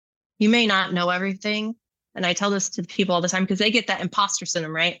You may not know everything. And I tell this to people all the time because they get that imposter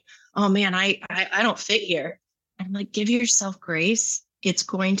syndrome, right? Oh man, I don't fit here. I'm like, give yourself grace. It's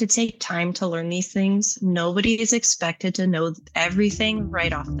going to take time to learn these things. Nobody is expected to know everything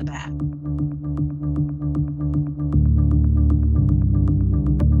right off the bat.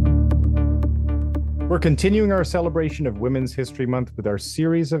 We're continuing our celebration of Women's History Month with our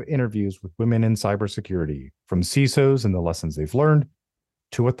series of interviews with women in cybersecurity, from CISOs and the lessons they've learned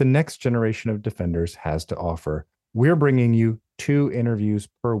to what the next generation of defenders has to offer. We're bringing you 2 interviews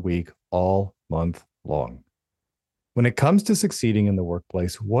per week all month long. When it comes to succeeding in the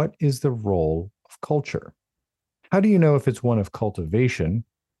workplace, what is the role of culture? How do you know if it's one of cultivation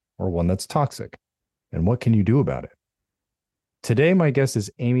or one that's toxic? And what can you do about it? Today, my guest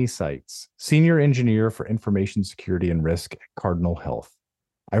is Amy Seitz, Senior Engineer for Information Security and Risk at Cardinal Health.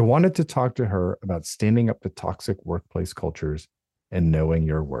 I wanted to talk to her about standing up to toxic workplace cultures and knowing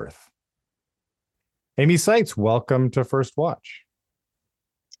your worth. Amy Seitz, welcome to First Watch.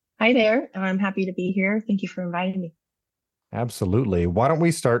 Hi there. I'm happy to be here. Thank you for inviting me. Absolutely. Why don't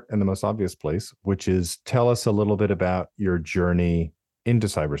we start in the most obvious place, which is tell us a little bit about your journey into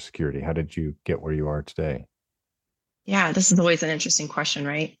cybersecurity. How did you get where you are today? Yeah, this is always an interesting question,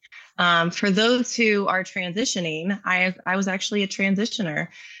 right? For those who are transitioning, I was actually a transitioner.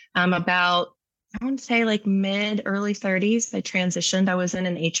 About, I want to say like early 30s, I transitioned. I was in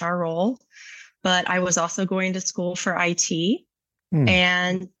an HR role, but I was also going to school for IT.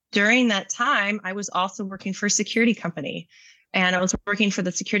 And during that time, I was also working for a security company. And I was working for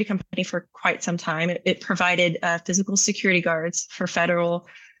the security company for quite some time. It provided physical security guards for federal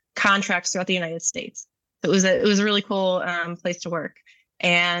contracts throughout the United States. It was a really cool place to work.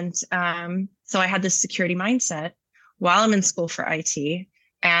 And so I had this security mindset while I'm in school for IT.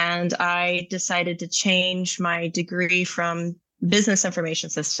 And I decided to change my degree from business information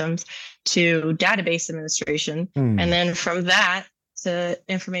systems to database administration. And then from that to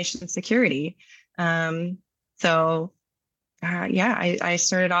information security. I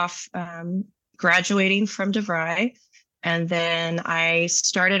started off graduating from DeVry. And then I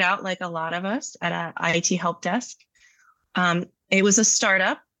started out like a lot of us at a IT help desk. It was a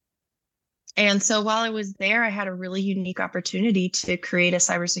startup. And so while I was there, I had a really unique opportunity to create a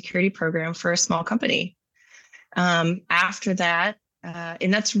cybersecurity program for a small company. After that,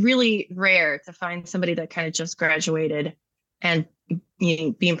 and that's really rare to find somebody that kind of just graduated and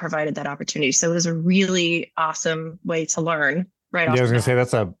being provided that opportunity. So it was a really awesome way to learn. Right. Yeah, I was going to say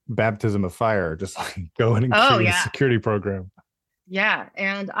that's a baptism of fire, just like going and create a security program. Yeah.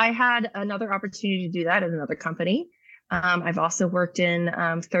 And I had another opportunity to do that at another company. I've also worked in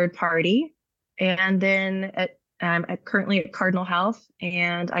third party, and then currently at Cardinal Health,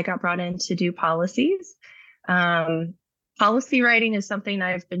 and I got brought in to do policies. Policy writing is something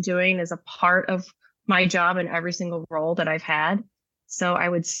I've been doing as a part of my job in every single role that I've had. So I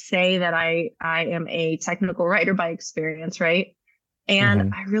would say that I am a technical writer by experience, right?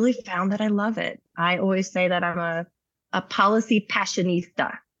 And I really found that I love it. I always say that I'm a policy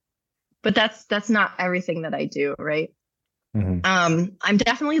passionista, but that's not everything that I do, right? I'm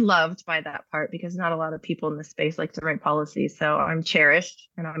definitely loved by that part because not a lot of people in this space like to write policies. So I'm cherished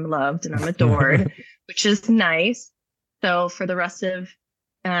and I'm loved and I'm adored, which is nice. So for the rest of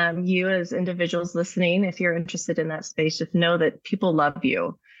you as individuals listening, if you're interested in that space, just know that people love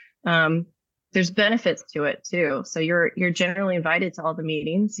you. There's benefits to it too. So you're generally invited to all the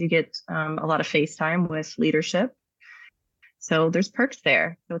meetings. You get a lot of face time with leadership. So there's perks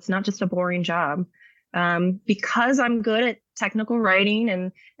there. So it's not just a boring job. Because I'm good at technical writing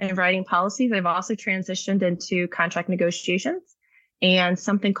and writing policies, I've also transitioned into contract negotiations and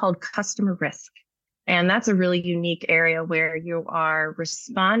something called customer risk. And that's a really unique area where you are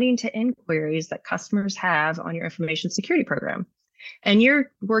responding to inquiries that customers have on your information security program. And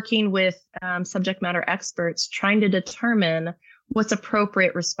you're working with subject matter experts trying to determine what's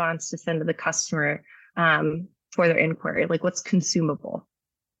appropriate response to send to the customer for their inquiry, like what's consumable.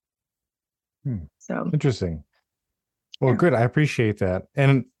 So interesting. Well, good. I appreciate that.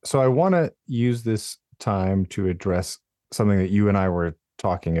 And so I want to use this time to address something that you and I were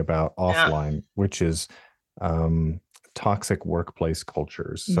talking about offline, which is toxic workplace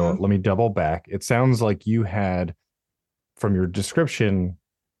cultures. So let me double back. It sounds like you had, from your description,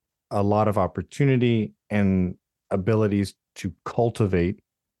 a lot of opportunity and abilities to cultivate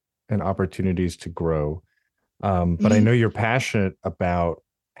and opportunities to grow. But I know you're passionate about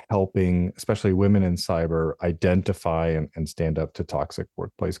helping, especially women in cyber, identify and stand up to toxic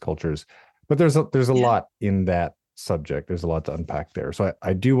workplace cultures. But there's a lot in that subject. There's a lot to unpack there. So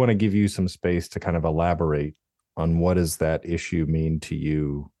I do want to give you some space to kind of elaborate on what does that issue mean to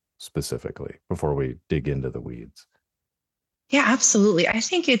you specifically before we dig into the weeds? Yeah, absolutely. I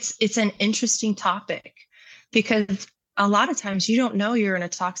think it's an interesting topic because a lot of times you don't know you're in a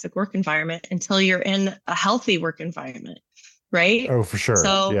toxic work environment until you're in a healthy work environment, right? Oh, for sure.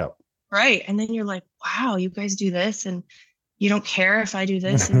 So, Yeah. right. And then you're like, wow, you guys do this and you don't care if I do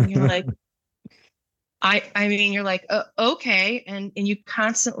this. And you're like, I mean, you're like, okay. And you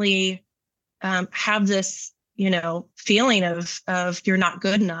constantly have this, feeling of you're not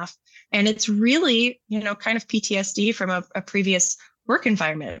good enough. And it's really, kind of PTSD from a previous work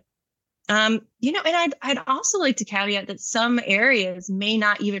environment. And I'd also like to caveat that some areas may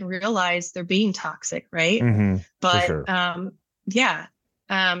not even realize they're being toxic, right? Mm-hmm, But sure. yeah,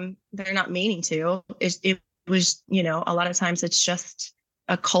 they're not meaning to. It was, a lot of times it's just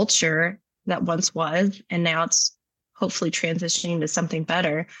a culture that once was, and now it's hopefully transitioning to something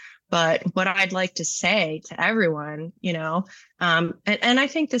better. But what I'd like to say to everyone, and I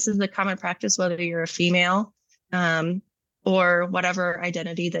think this is the common practice, whether you're a female or whatever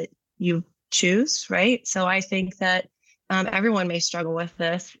identity that you choose, right? So I think that everyone may struggle with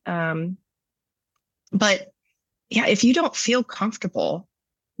this. But yeah, if you don't feel comfortable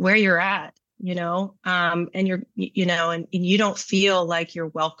where you're at, and you're, and you don't feel like you're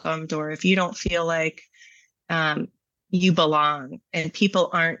welcomed, or if you don't feel like you belong and people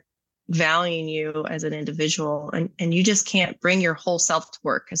aren't valuing you as an individual, and you just can't bring your whole self to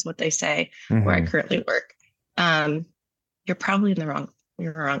work, is what they say, where I currently work, you're probably in the wrong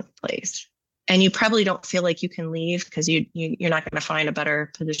place. And you probably don't feel like you can leave because you're not going to find a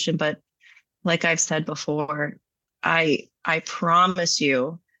better position. But like I've said before, I promise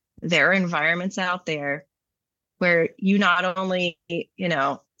you, there are environments out there where you not only,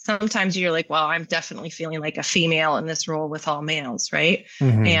 sometimes you're like, well, I'm definitely feeling like a female in this role with all males, right?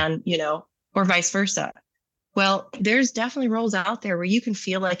 Mm-hmm. And, or vice versa. Well, there's definitely roles out there where you can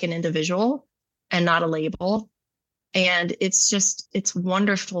feel like an individual and not a label. And it's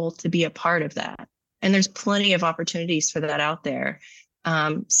wonderful to be a part of that. And there's plenty of opportunities for that out there.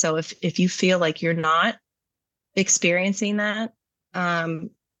 So if you feel like you're not experiencing that,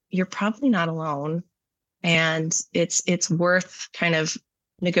 you're probably not alone. And it's worth kind of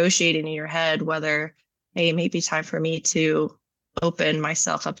negotiating in your head whether, hey, it may be time for me to open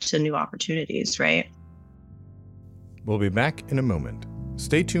myself up to new opportunities, right? We'll be back in a moment.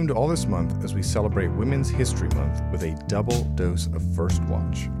 Stay tuned all this month as we celebrate Women's History Month with a double dose of First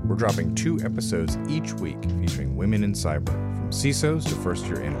Watch. We're dropping 2 episodes each week featuring women in cyber, from CISOs to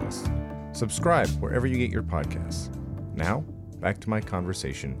first-year analysts. Subscribe wherever you get your podcasts. Now, back to my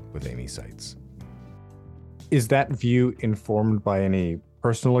conversation with Amy Seitz. Is that view informed by any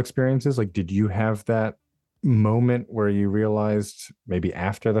personal experiences? Like, did you have that moment where you realized maybe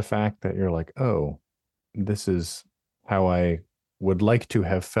after the fact that you're like, oh, this is how I would like to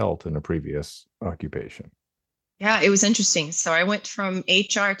have felt in a previous occupation? Yeah, it was interesting. So I went from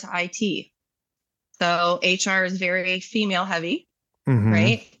HR to IT. So HR is very female heavy,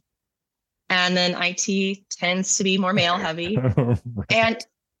 right? And then IT tends to be more male heavy. Right. And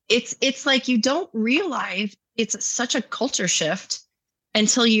it's like you don't realize it's such a culture shift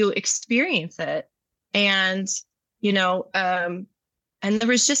until you experience it. And, and there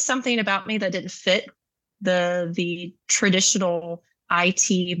was just something about me that didn't fit the traditional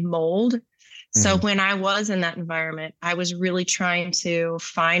IT mold. So when I was in that environment, I was really trying to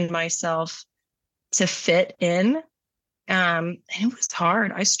find myself to fit in. And it was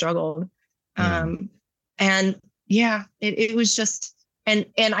hard. I struggled. And yeah, it was just, and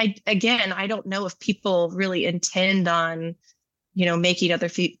I don't know if people really intend on, making other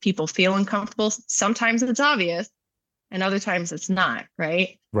people feel uncomfortable. Sometimes it's obvious and other times it's not,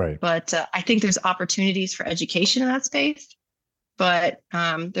 right? Right. But I think there's opportunities for education in that space. But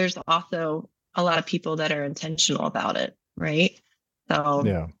there's also a lot of people that are intentional about it, right? So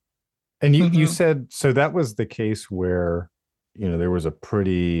yeah. And you said, so that was the case where, there was a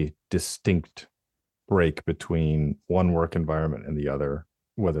pretty distinct break between one work environment and the other,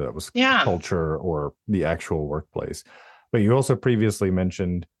 whether that was culture or the actual workplace. But you also previously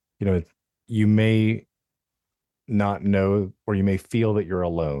mentioned, you may not know, or you may feel that you're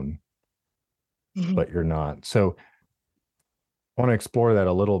alone, but you're not. So I want to explore that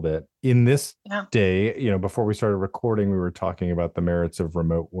a little bit. In this day, before we started recording, we were talking about the merits of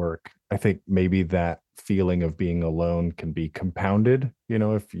remote work. I think maybe that feeling of being alone can be compounded,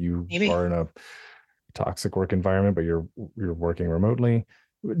 if you are in a toxic work environment, but you're working remotely.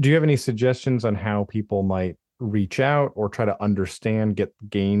 Do you have any suggestions on how people might reach out or try to understand,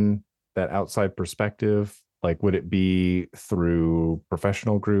 gain that outside perspective Like, would it be through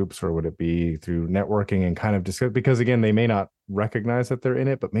professional groups or would it be through networking and kind of discuss? Because again, they may not recognize that they're in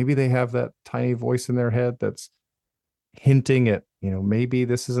it, but maybe they have that tiny voice in their head that's hinting at, maybe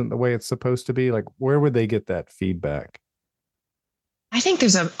this isn't the way it's supposed to be. Like, where would they get that feedback? I think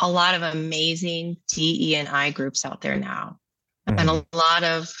there's a lot of amazing DE&I groups out there now, and a lot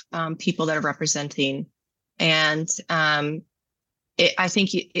of people that are representing. And I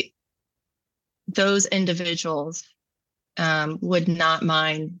think those individuals would not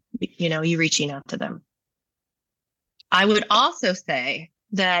mind, you reaching out to them. I would also say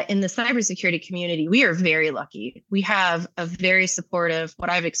that in the cybersecurity community, we are very lucky. We have a very supportive, what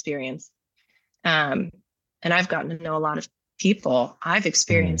I've experienced, and I've gotten to know a lot of people. I've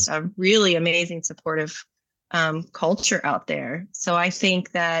experienced a really amazing, supportive culture out there. So I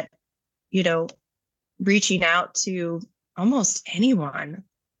think that, reaching out to almost anyone,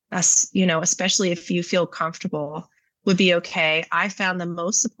 especially if you feel comfortable, would be okay. I found the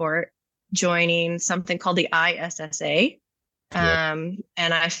most support joining something called the ISSA. And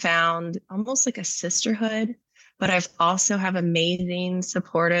I found almost like a sisterhood, but I've also have amazing,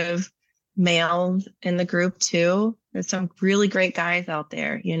 supportive males in the group too. There's some really great guys out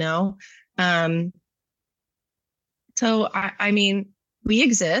there, So I mean, we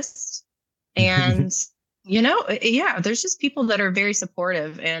exist, and there's just people that are very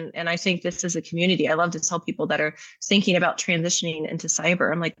supportive, and I think this is a community. I love to tell people that are thinking about transitioning into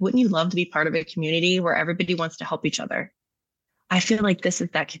cyber, I'm like, wouldn't you love to be part of a community where everybody wants to help each other? I feel like this is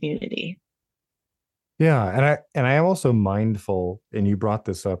that community. Yeah, and I am also mindful, and you brought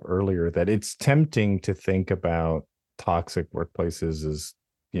this up earlier, that it's tempting to think about toxic workplaces as,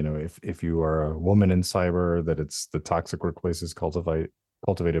 if you are a woman in cyber, that it's the toxic workplaces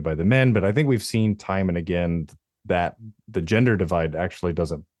cultivated by the men. But I think we've seen time and again that the gender divide actually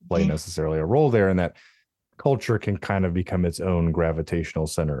doesn't play necessarily a role there, and that culture can kind of become its own gravitational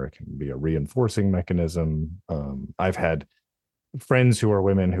center. It can be a reinforcing mechanism. I've had friends who are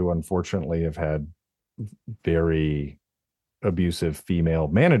women who unfortunately have had very abusive female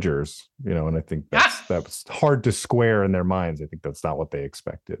managers, and I think that's hard to square in their minds. I think that's not what they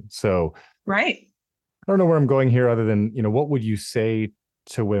expected. So, right. I don't know where I'm going here other than, what would you say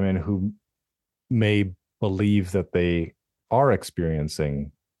to women who may believe that they are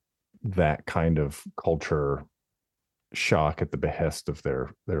experiencing that kind of culture shock at the behest of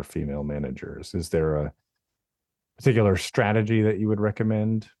their female managers? Is there a particular strategy that you would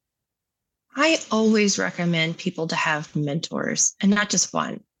recommend? I always recommend people to have mentors, and not just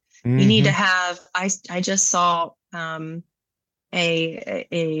one. You need to have, I just saw a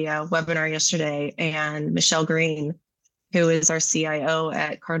webinar yesterday, and Michelle Green, who is our CIO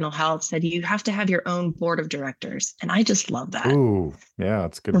at Cardinal Health, said you have to have your own board of directors. And I just love that. Ooh, yeah,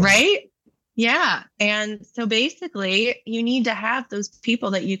 that's good. Right? Yeah. And so basically you need to have those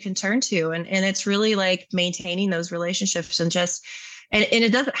people that you can turn to. And it's really like maintaining those relationships, and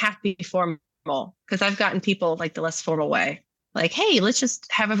it doesn't have to be formal, because I've gotten people like the less formal way. Like, hey, let's just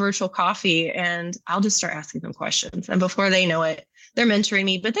have a virtual coffee and I'll just start asking them questions. And before they know it, they're mentoring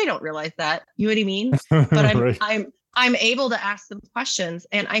me, but they don't realize that. You know what I mean? But Right. I'm able to ask them questions.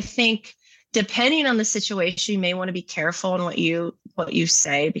 And I think depending on the situation, you may want to be careful in what you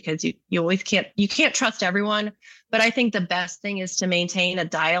say, because you always can't trust everyone. But I think the best thing is to maintain a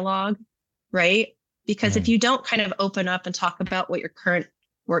dialogue, right? Because if you don't kind of open up and talk about what your current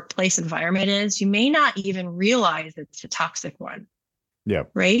workplace environment is, you may not even realize it's a toxic one. Yeah.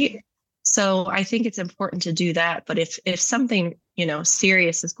 Right. So I think it's important to do that. But if something,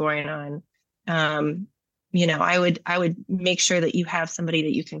 serious is going on, I would make sure that you have somebody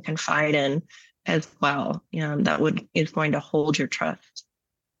that you can confide in as well. That is going to hold your trust.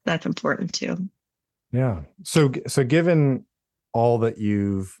 That's important too. Yeah. So given all that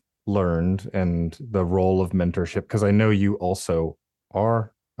you've learned and the role of mentorship, because I know you also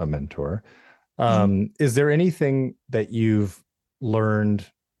are a mentor, is there anything that you've learned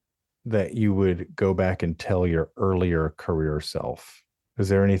that you would go back and tell your earlier career self? Is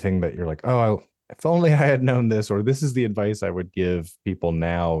there anything that you're like, oh, if only I had known this, or this is the advice I would give people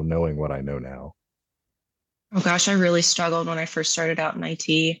now, knowing what I know now? Oh gosh, I really struggled when I first started out in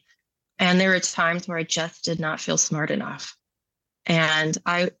IT. And there were times where I just did not feel smart enough. And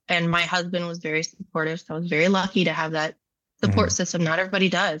my husband was very supportive. So I was very lucky to have that support system. Not everybody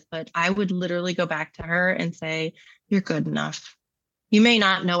does, but I would literally go back to her and say, you're good enough. You may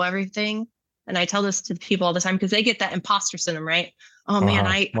not know everything. And I tell this to people all the time, because they get that imposter syndrome, right? Oh man,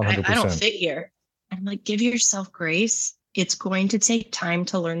 I don't fit here. I'm like, give yourself grace. It's going to take time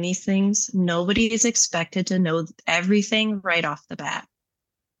to learn these things. Nobody is expected to know everything right off the bat.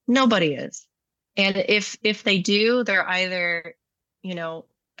 Nobody is. And if they do, they're either, you know,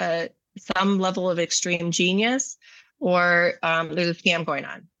 some level of extreme genius, or there's a scam going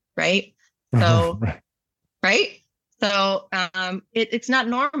on, right? So, right? So it's not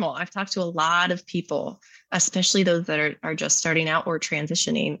normal. I've talked to a lot of people, especially those that are just starting out or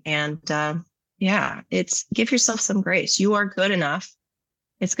transitioning. And yeah, it's give yourself some grace. You are good enough.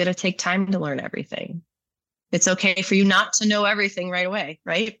 It's going to take time to learn everything. It's okay for you not to know everything right away,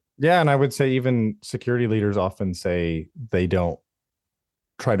 right? Yeah. And I would say even security leaders often say they don't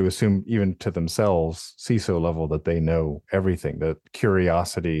try to assume, even to themselves, CISO level, that they know everything. That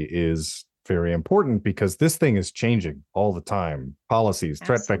curiosity is very important because this thing is changing all the time. Policies,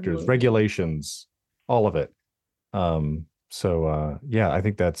 threat vectors, regulations, all of it. Yeah, I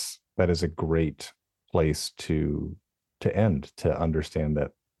think that is a great place to end, to understand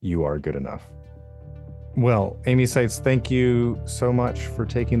that you are good enough. Well, Amy Seitz, thank you so much for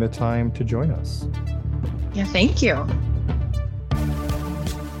taking the time to join us. Yeah, thank you.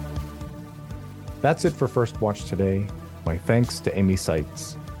 That's it for First Watch today. My thanks to Amy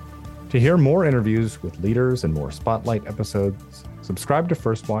Seitz. To hear more interviews with leaders and more Spotlight episodes, subscribe to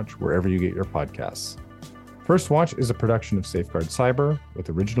First Watch wherever you get your podcasts. First Watch is a production of Safeguard Cyber, with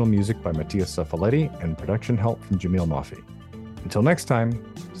original music by Mattias Safaletti and production help from Jamil Mafi. Until next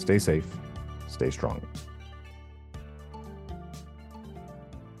time, stay safe, stay strong.